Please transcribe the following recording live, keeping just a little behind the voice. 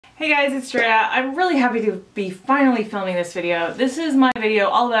Hey guys, it's Drea. I'm really happy to be finally filming this video. This is my video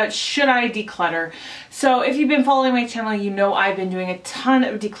all about should I declutter. So if you've been following my channel, you know I've been doing a ton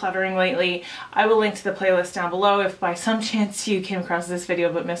of decluttering lately. I will link to the playlist down below if by some chance you came across this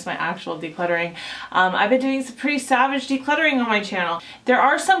video but missed my actual decluttering. I've been doing some pretty savage decluttering on my channel. There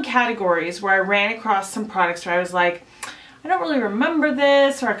are some categories where I ran across some products where I was like, I don't really remember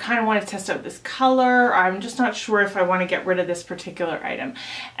this, or I kind of want to test out this color, or I'm just not sure if I want to get rid of this particular item.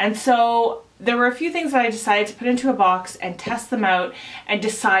 And so there were a few things that I decided to put into a box and test them out and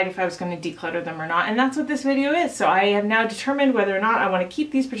decide if I was going to declutter them or not. And that's what this video is. So I have now determined whether or not I want to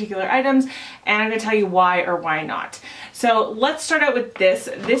keep these particular items, and I'm going to tell you why or why not. So let's start out with this.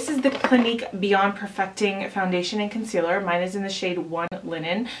 This is the Clinique Beyond Perfecting Foundation and Concealer. Mine is in the shade 1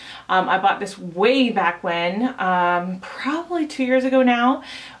 Linen. I bought this way back when, probably 2 years ago now,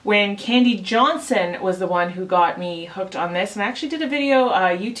 when Candy Johnson was the one who got me hooked on this. And I actually did a video,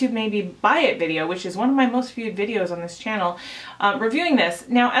 YouTube Maybe Buy It video, which is one of my most viewed videos on this channel, reviewing this.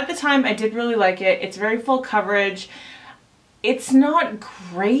 Now at the time I did really like it. It's very full coverage. It's not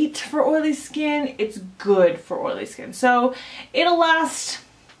great for oily skin, it's good for oily skin. So it'll last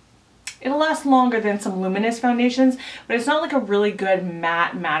longer than some luminous foundations, but it's not like a really good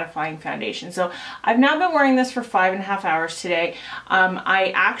matte mattifying foundation. So I've now been wearing this for 5.5 hours today.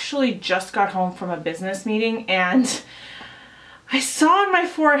 I actually just got home from a business meeting and I saw on my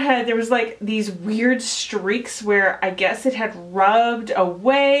forehead there was like these weird streaks where I guess it had rubbed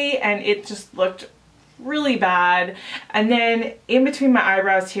away and it just looked really bad. And then in between my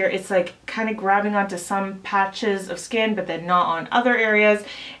eyebrows here, it's like kind of grabbing onto some patches of skin, but then not on other areas.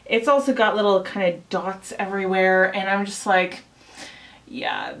 It's also got little kind of dots everywhere, and I'm just like,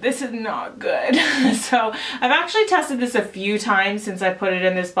 yeah, this is not good. So I've actually tested this a few times since I put it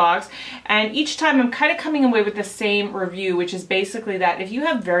in this box, and each time I'm kind of coming away with the same review, which is basically that if you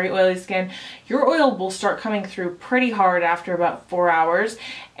have very oily skin, your oil will start coming through pretty hard after about 4 hours,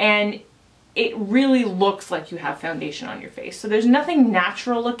 and it really looks like you have foundation on your face. So there's nothing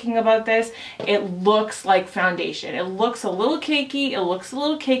natural looking about this. It looks like foundation. It looks a little cakey. It looks a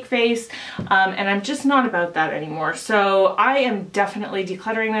little cake face. And I'm just not about that anymore. So I am definitely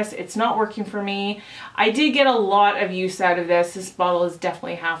decluttering this. It's not working for me. I did get a lot of use out of this. This bottle is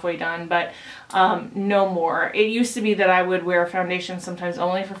definitely halfway done, but no more. It used to be that I would wear foundation sometimes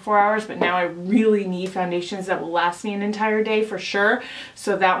only for 4 hours, but now I really need foundations that will last me an entire day for sure.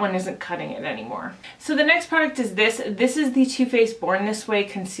 So that one isn't cutting it anymore. So the next product is this. This is the Too Faced Born This Way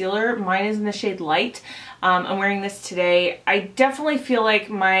concealer. Mine is in the shade Light. I'm wearing this today. I definitely feel like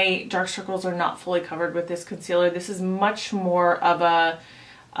my dark circles are not fully covered with this concealer. This is much more of a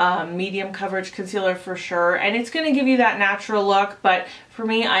medium coverage concealer for sure, and it's going to give you that natural look, but for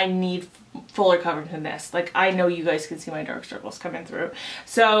me I need fuller coverage than this. Like, I know you guys can see my dark circles coming through,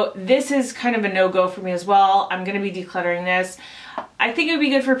 so this is kind of a no-go for me as well. I'm going to be decluttering this. I think it would be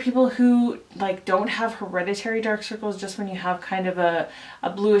good for people who like don't have hereditary dark circles, just when you have kind of a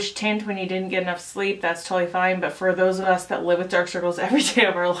bluish tint when you didn't get enough sleep, that's totally fine. But for those of us that live with dark circles every day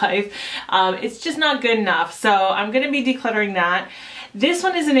of our life, it's just not good enough. So I'm going to be decluttering that. This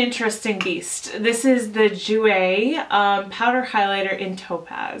one is an interesting beast. This is the Jouer powder highlighter in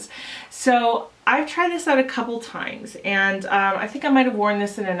Topaz. So I've tried this out a couple times, and I think I might have worn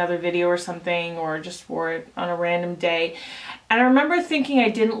this in another video or something, or just wore it on a random day. And I remember thinking I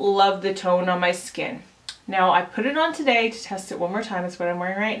didn't love the tone on my skin. Now I put it on today to test it one more time. That's what I'm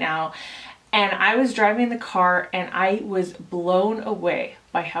wearing right now. And I was driving the car and I was blown away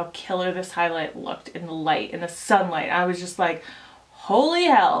by how killer this highlight looked in the light, in the sunlight. I was just like, holy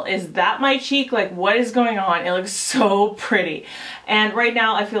hell, is that my cheek? Like, what is going on? It looks so pretty. And right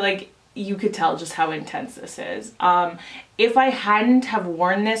now I feel like you could tell just how intense this is. If I hadn't have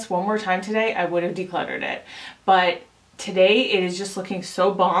worn this one more time today, I would have decluttered it. But today it is just looking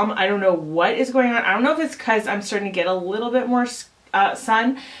so bomb. I don't know what is going on. I don't know if it's because I'm starting to get a little bit more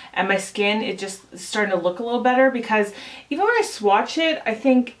sun and my skin, it just is starting to look a little better, because even when I swatch it, I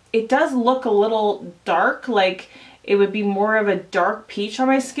think it does look a little dark, like it would be more of a dark peach on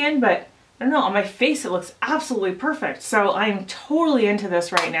my skin, but I don't know, on my face it looks absolutely perfect. So I'm totally into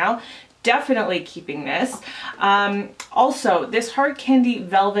this right now. Definitely keeping this. Also, this Hard Candy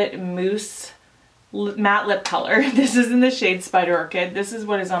Velvet Mousse matte lip color. This is in the shade Spider Orchid. This is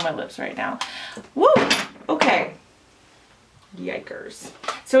what is on my lips right now. Woo! Okay. Yikers.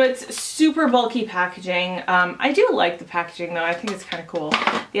 So it's super bulky packaging. I do like the packaging though. I think it's kind of cool.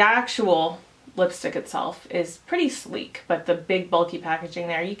 The actual lipstick itself is pretty sleek, but the big bulky packaging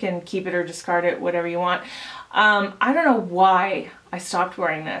there, you can keep it or discard it, whatever you want. I don't know why I stopped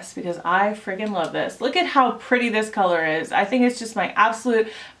wearing this because I friggin' love this. Look at how pretty this color is. I think it's just my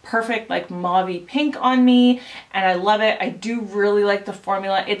absolute perfect like mauvey pink on me, and I love it. I do really like the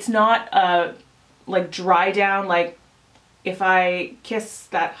formula. It's not a like dry down, like if I kiss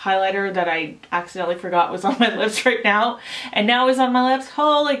that highlighter that I accidentally forgot was on my lips right now, and now is on my lips.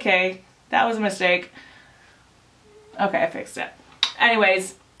 Holy okay, that was a mistake. Okay, I fixed it.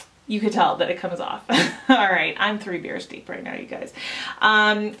 Anyways, you could tell that it comes off. All right, I'm 3 beers deep right now, you guys.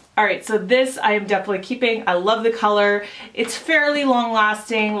 All right, so this I am definitely keeping. I love the color. It's fairly long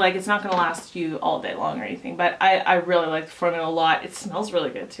lasting. Like, it's not gonna last you all day long or anything, but I really like the formula a lot. It smells really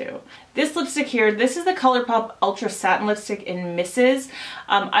good too. This lipstick here, this is the Colourpop Ultra Satin Lipstick in Misses.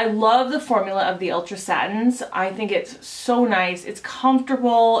 I love the formula of the Ultra Satins. I think it's so nice. It's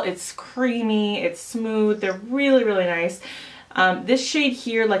comfortable, it's creamy, it's smooth. They're really, really nice. This shade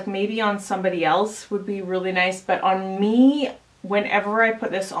here, like maybe on somebody else would be really nice, but on me, whenever I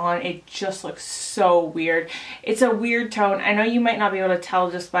put this on, it just looks so weird. It's a weird tone. I know you might not be able to tell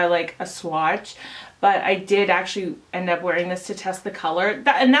just by like a swatch, but I did actually end up wearing this to test the color.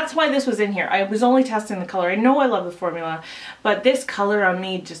 And that's why this was in here. I was only testing the color. I know I love the formula, but this color on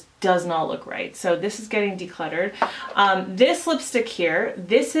me just does not look right. So this is getting decluttered. This lipstick here,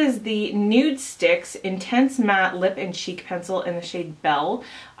 this is the Nude Sticks Intense Matte Lip and Cheek Pencil in the shade Belle.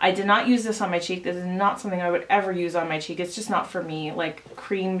 I did not use this on my cheek. This is not something I would ever use on my cheek. It's just not for me. Like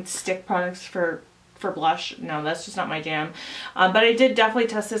cream stick products for blush, no, that's just not my jam. But I did definitely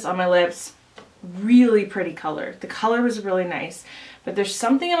test this on my lips. Really pretty color. The color was really nice, but there's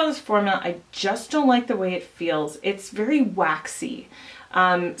something about this formula I just don't like the way it feels. It's very waxy.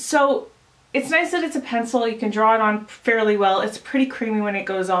 So it's nice that it's a pencil. You can draw it on fairly well. It's pretty creamy when it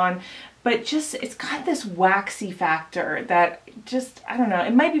goes on, but just it's got this waxy factor that just, I don't know,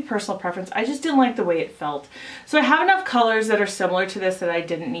 it might be personal preference. I just didn't like the way it felt. So I have enough colors that are similar to this that I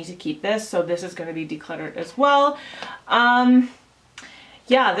didn't need to keep this, so this is going to be decluttered as well.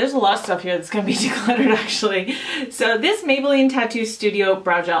 Yeah, there's a lot of stuff here that's going to be decluttered actually. So this Maybelline Tattoo Studio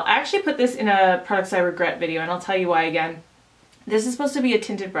Brow Gel, I actually put this in a Products I Regret video, and I'll tell you why again. This is supposed to be a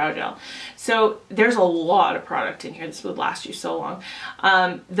tinted brow gel. So there's a lot of product in here. This would last you so long.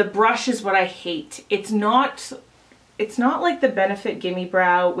 The brush is what I hate. It's not like the Benefit Gimme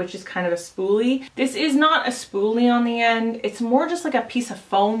Brow, which is kind of a spoolie. This is not a spoolie on the end. It's more just like a piece of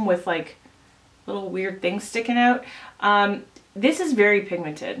foam with like little weird things sticking out. This is very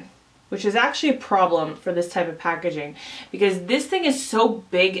pigmented, which is actually a problem for this type of packaging because this thing is so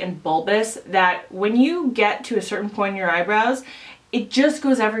big and bulbous that when you get to a certain point in your eyebrows, it just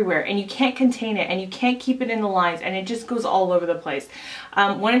goes everywhere and you can't contain it and you can't keep it in the lines and it just goes all over the place.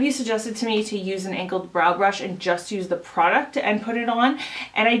 One of you suggested to me to use an angled brow brush and just use the product and put it on,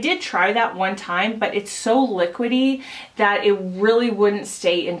 and I did try that one time, but it's so liquidy that it really wouldn't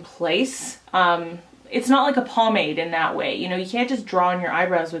stay in place. It's not like a pomade in that way. You know, you can't just draw on your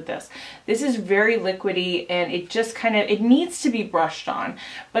eyebrows with this. This is very liquidy and it just kind of, it needs to be brushed on.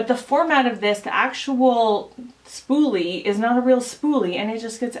 But the format of this, the actual spoolie is not a real spoolie and it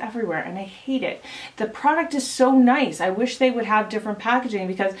just gets everywhere and I hate it. The product is so nice. I wish they would have different packaging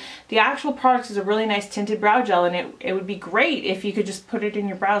because the actual product is a really nice tinted brow gel and it would be great if you could just put it in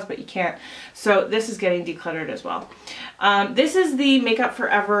your brows, but you can't. So this is getting decluttered as well. This is the Makeup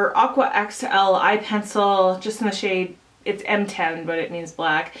Forever Aqua XL Eye Pencil, just in the shade, it's M10, but it means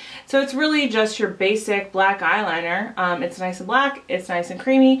black. So it's really just your basic black eyeliner. It's nice and black, it's nice and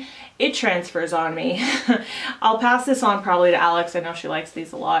creamy. It transfers on me. I'll pass this on probably to Alex. I know she likes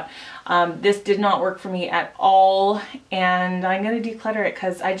these a lot. This did not work for me at all, and I'm going to declutter it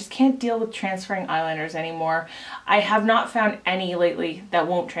because I just can't deal with transferring eyeliners anymore. I have not found any lately that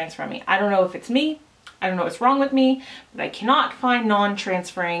won't transfer on me. I don't know if it's me. I don't know what's wrong with me, but I cannot find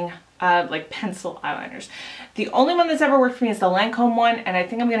non-transferring like pencil eyeliners. The only one that's ever worked for me is the Lancome one, and I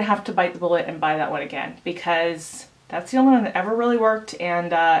think I'm gonna have to bite the bullet and buy that one again because that's the only one that ever really worked,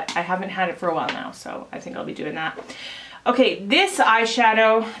 and I haven't had it for a while now, so I think I'll be doing that. Okay, this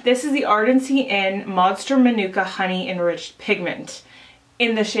eyeshadow, this is the Ardency in Modster Manuka Honey Enriched Pigment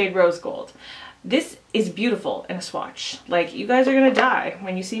in the shade Rose Gold. This is beautiful in a swatch. Like, you guys are gonna die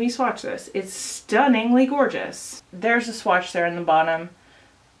when you see me swatch this. It's stunningly gorgeous. There's a swatch there in the bottom.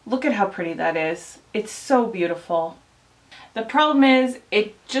 Look at how pretty that is. It's so beautiful. The problem is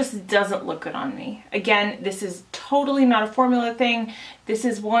it just doesn't look good on me. Again, this is totally not a formula thing. This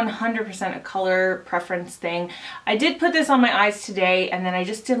is 100% a color preference thing. I did put this on my eyes today and then I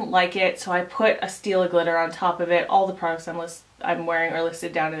just didn't like it, so I put a Stila glitter on top of it. All the products I'm wearing are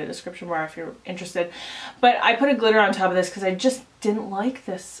listed down in the description bar if you're interested. But I put a glitter on top of this because I just didn't like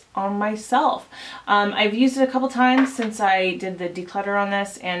this on myself. I've used it a couple times since I did the declutter on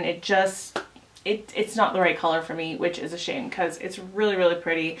this, and it just, it's not the right color for me, which is a shame because it's really, really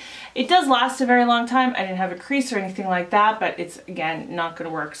pretty. It does last a very long time. I didn't have a crease or anything like that, but it's, again, not going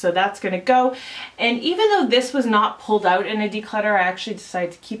to work. So that's going to go. And even though this was not pulled out in a declutter, I actually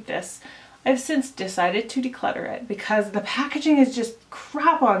decided to keep this. I've since decided to declutter it because the packaging is just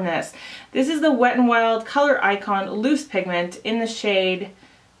crap on this. This is the Wet n Wild Color Icon Loose Pigment in the shade,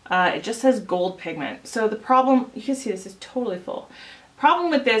 it just says gold pigment. So the problem, you can see this is totally full.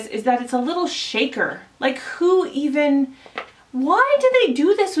 Problem with this is that it's a little shaker. Like, who even, why do they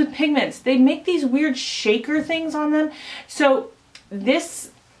do this with pigments? They make these weird shaker things on them. So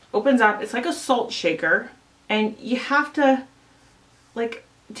this opens up, it's like a salt shaker, and you have to like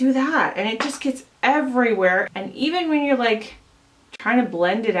do that, and it just gets everywhere. And even when you're like trying to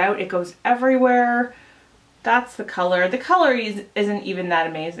blend it out, it goes everywhere. That's the color. The color isn't even that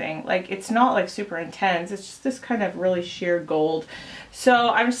amazing. Like, it's not like super intense. It's just this kind of really sheer gold. So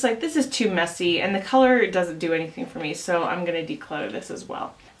I'm just like, this is too messy, and the color doesn't do anything for me. So I'm gonna declutter this as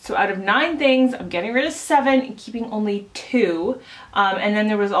well. So out of 9 things, I'm getting rid of 7 and keeping only 2. And then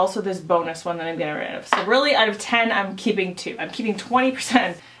there was also this bonus one that I'm getting rid of. So really, out of 10, I'm keeping 2. I'm keeping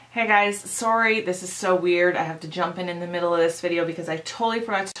 20%. Hey guys, sorry, this is so weird. I have to jump in the middle of this video because I totally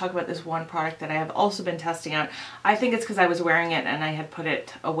forgot to talk about this one product that I have also been testing out. I think it's because I was wearing it and I had put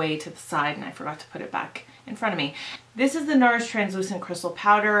it away to the side and I forgot to put it back in front of me. This is the NARS Translucent Crystal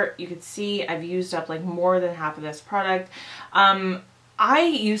Powder. You can see I've used up like more than half of this product. I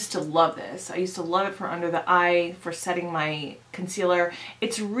used to love this. I used to love it for under the eye, for setting my concealer.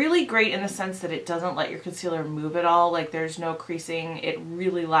 It's really great in the sense that it doesn't let your concealer move at all. Like, there's no creasing. It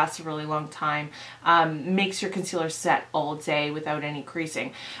really lasts a really long time. Makes your concealer set all day without any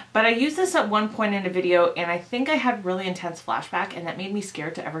creasing. But I used this at one point in a video, and I think I had really intense flashback, and that made me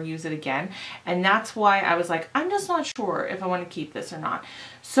scared to ever use it again. And that's why I was like, I'm just not sure if I want to keep this or not.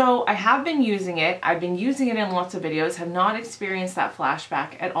 So I have been using it. I've been using it in lots of videos, have not experienced that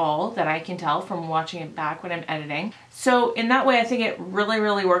flashback at all that I can tell from watching it back when I'm editing. So in that way, I think it really,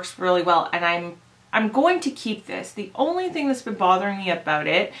 really works really well, and I'm going to keep this. The only thing that's been bothering me about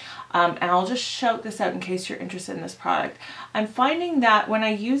it, and I'll just shout this out in case you're interested in this product, I'm finding that when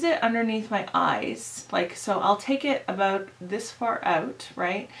I use it underneath my eyes, like, so I'll take it about this far out,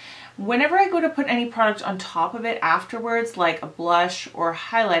 right? Whenever I go to put any product on top of it afterwards, like a blush or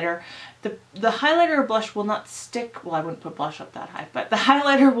highlighter, the highlighter or blush will not stick. Well, I wouldn't put blush up that high, but the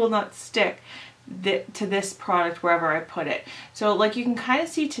highlighter will not stick to this product wherever I put it. So like you can kind of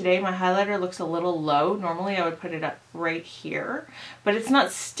see today, my highlighter looks a little low. Normally I would put it up right here, but it's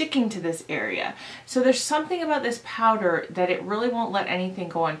not sticking to this area. So there's something about this powder that it really won't let anything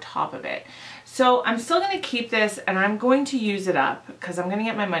go on top of it. So I'm still going to keep this, and I'm going to use it up because I'm going to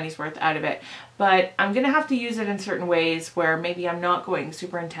get my money's worth out of it. But I'm going to have to use it in certain ways where maybe I'm not going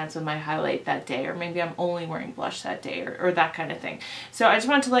super intense with my highlight that day, or maybe I'm only wearing blush that day, or that kind of thing. So I just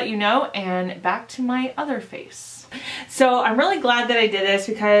wanted to let you know, and back to my other face. So I'm really glad that I did this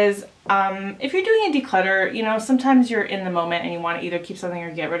because if you're doing a declutter, you know, sometimes you're in the moment and you want to either keep something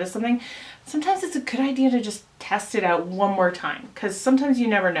or get rid of something. Sometimes it's a good idea to just test it out one more time, because sometimes you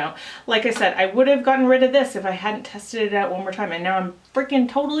never know. Like I said, I would have gotten rid of this if I hadn't tested it out one more time, and now I'm freaking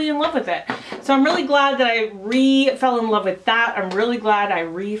totally in love with it. So I'm really glad that I fell in love with that. I'm really glad I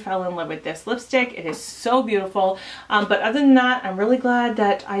fell in love with this lipstick. It is so beautiful. But other than that, I'm really glad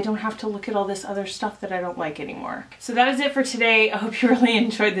that I don't have to look at all this other stuff that I don't like anymore. So that is it for today. I hope you really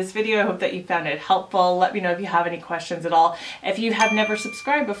enjoyed this video. I hope that you found it helpful. Let me know if you have any questions at all. If you have never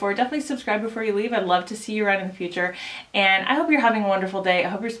subscribed before, definitely subscribe before you leave. I'd love to see you around in the future. And I hope you're having a wonderful day. I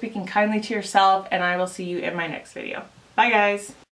hope you're speaking kindly to yourself, and I will see you in my next video. Bye guys!